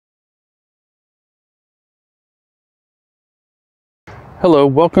Hello,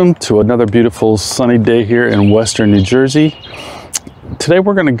 welcome to another beautiful sunny day here in Western New Jersey. Today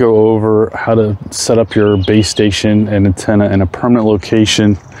we're going to go over how to set up your base station and antenna in a permanent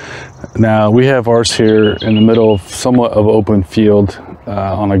location. Now we have ours here in the middle of somewhat of open field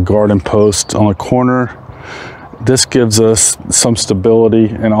on a garden post on a corner. This gives us some stability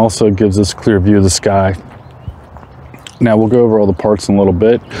and also gives us a clear view of the sky. Now we'll go over all the parts in a little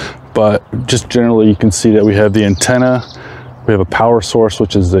bit, but just generally you can see that we have the antenna. We have a power source,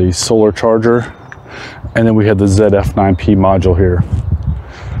 which is a solar charger, and then we have the ZED-F9P module here.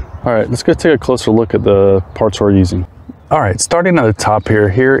 All right, let's go take a closer look at the parts we're using. All right, starting at the top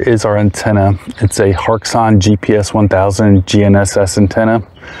here is our antenna. It's a Harkson GPS 1000 GNSS antenna.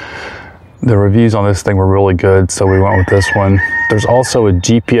 The reviews on this thing were really good, so we went with this one. There's also a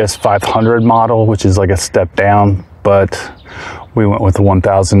GPS 500 model, which is like a step down, but we went with the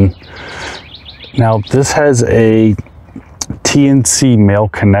 1000. Now, this has a TNC male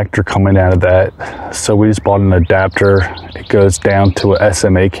connector coming out of that, so we just bought an adapter. It goes down to a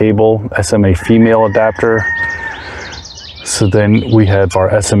SMA cable, SMA female adapter. So then we have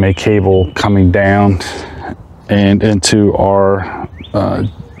our SMA cable coming down and into our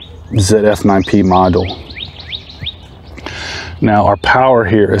ZED-F9P module. Now our power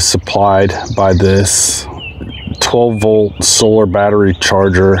here is supplied by this 12-volt solar battery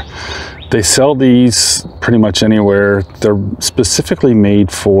charger. They sell these pretty much anywhere. They're specifically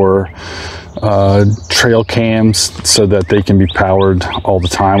made for trail cams so that they can be powered all the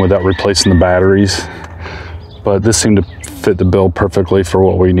time without replacing the batteries. But this seemed to fit the bill perfectly for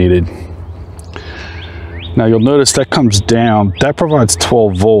what we needed. Now you'll notice that comes down. That provides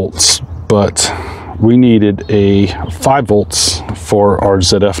 12 volts, but we needed a 5 volts for our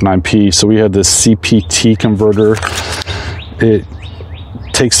ZED-F9P. So we have this CPT converter. It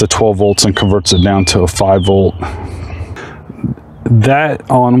takes the 12 volts and converts it down to a 5 volt. That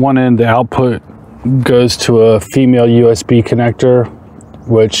on one end, the output goes to a female USB connector,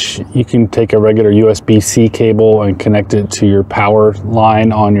 which you can take a regular USB-C cable and connect it to your power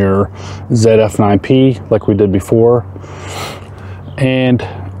line on your ZED-F9P like we did before. And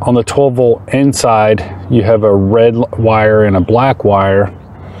on the 12 volt inside, you have a red wire and a black wire.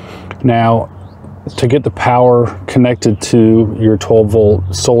 Now, to get the power connected to your 12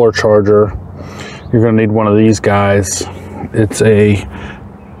 volt solar charger, you're going to need one of these guys. It's a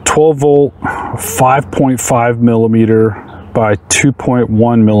 12 volt 5.5 millimeter by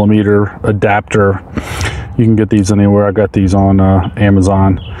 2.1 millimeter adapter. You can get these anywhere. I got these on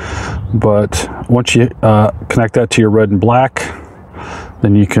Amazon. But once you connect that to your red and black,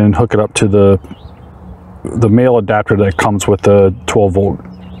 then you can hook it up to the male adapter that comes with the 12 volt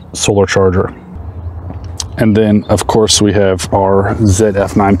solar charger. And then, of course, we have our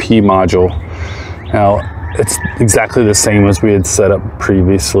ZED-F9P module. Now, it's exactly the same as we had set up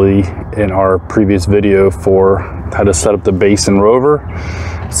previously in our previous video for how to set up the base in Rover.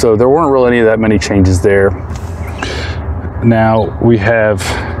 So there weren't really that many changes there. Now, we have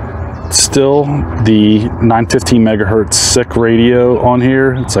still the 915 megahertz SIC radio on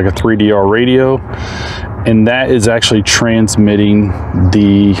here. It's like a 3DR radio. And that is actually transmitting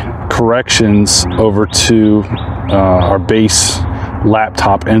the corrections over to our base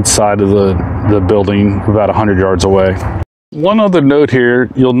laptop inside of the building about 100 yards away. One other note here,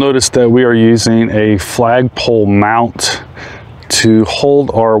 you'll notice that we are using a flagpole mount to hold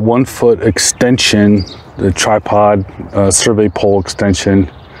our 1 foot extension, the tripod survey pole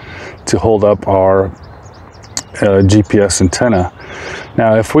extension, to hold up our GPS antenna.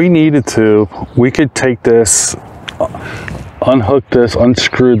 Now, if we needed to, we could take this, unhook this,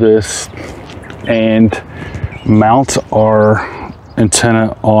 unscrew this, and mount our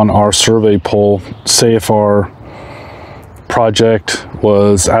antenna on our survey pole. Say if our project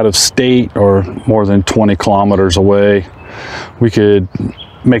was out of state or more than 20 kilometers away, we could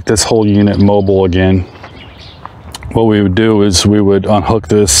make this whole unit mobile again. What we would do is we would unhook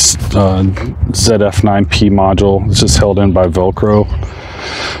this ZED-F9P module. It's just held in by Velcro.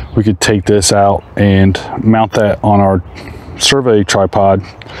 We could take this out and mount that on our survey tripod,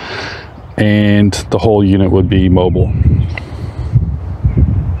 and the whole unit would be mobile.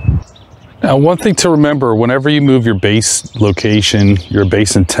 Now, one thing to remember, whenever you move your base location, your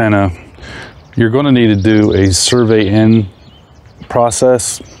base antenna, you're going to need to do a survey in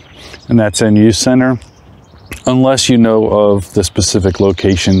process, and that's in use center. Unless you know of the specific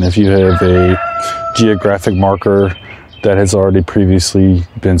location, if you have a geographic marker that has already previously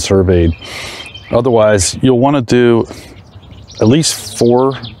been surveyed. Otherwise, you'll want to do at least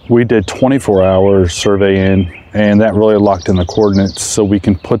 4. We did 24-hour survey in, and that really locked in the coordinates, so we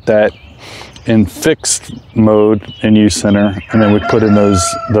can put that in fixed mode in use center, and then we put in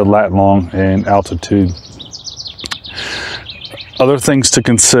the lat long and altitude. Other things to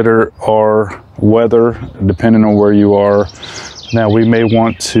consider are weather, depending on where you are. Now, we may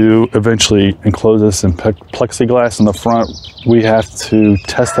want to eventually enclose this in plexiglass in the front. We have to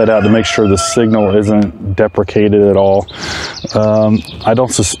test that out to make sure the signal isn't deprecated at all. I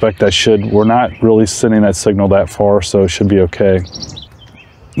don't suspect that we're not really sending that signal that far, so it should be okay.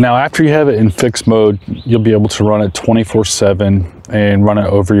 Now, after you have it in fixed mode, you'll be able to run it 24/7 and run it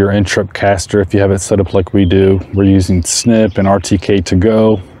over your in-trip caster if you have it set up like we do. We're using SNP and RTK to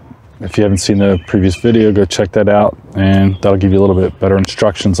go. If you haven't seen the previous video, go check that out, and that'll give you a little bit better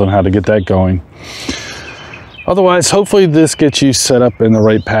instructions on how to get that going. Otherwise, hopefully this gets you set up in the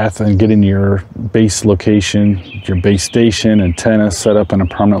right path and getting your base location, your base station, antenna set up in a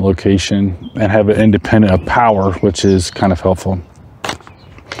permanent location, and have it independent of power, which is kind of helpful.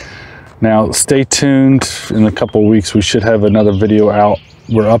 Now, stay tuned. In a couple of weeks, we should have another video out.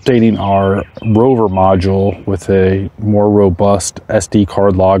 We're updating our Rover module with a more robust SD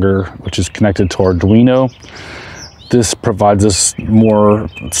card logger, which is connected to Arduino. This provides us more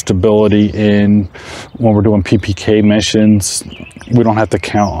stability in when we're doing PPK missions. We don't have to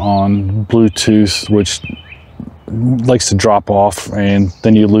count on Bluetooth, which likes to drop off, and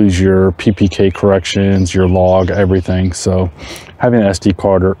then you lose your PPK corrections, your log, everything. So having an SD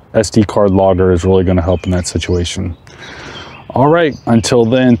card logger is really going to help in that situation. All right, until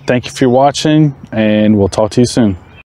then, thank you for watching, and we'll talk to you soon.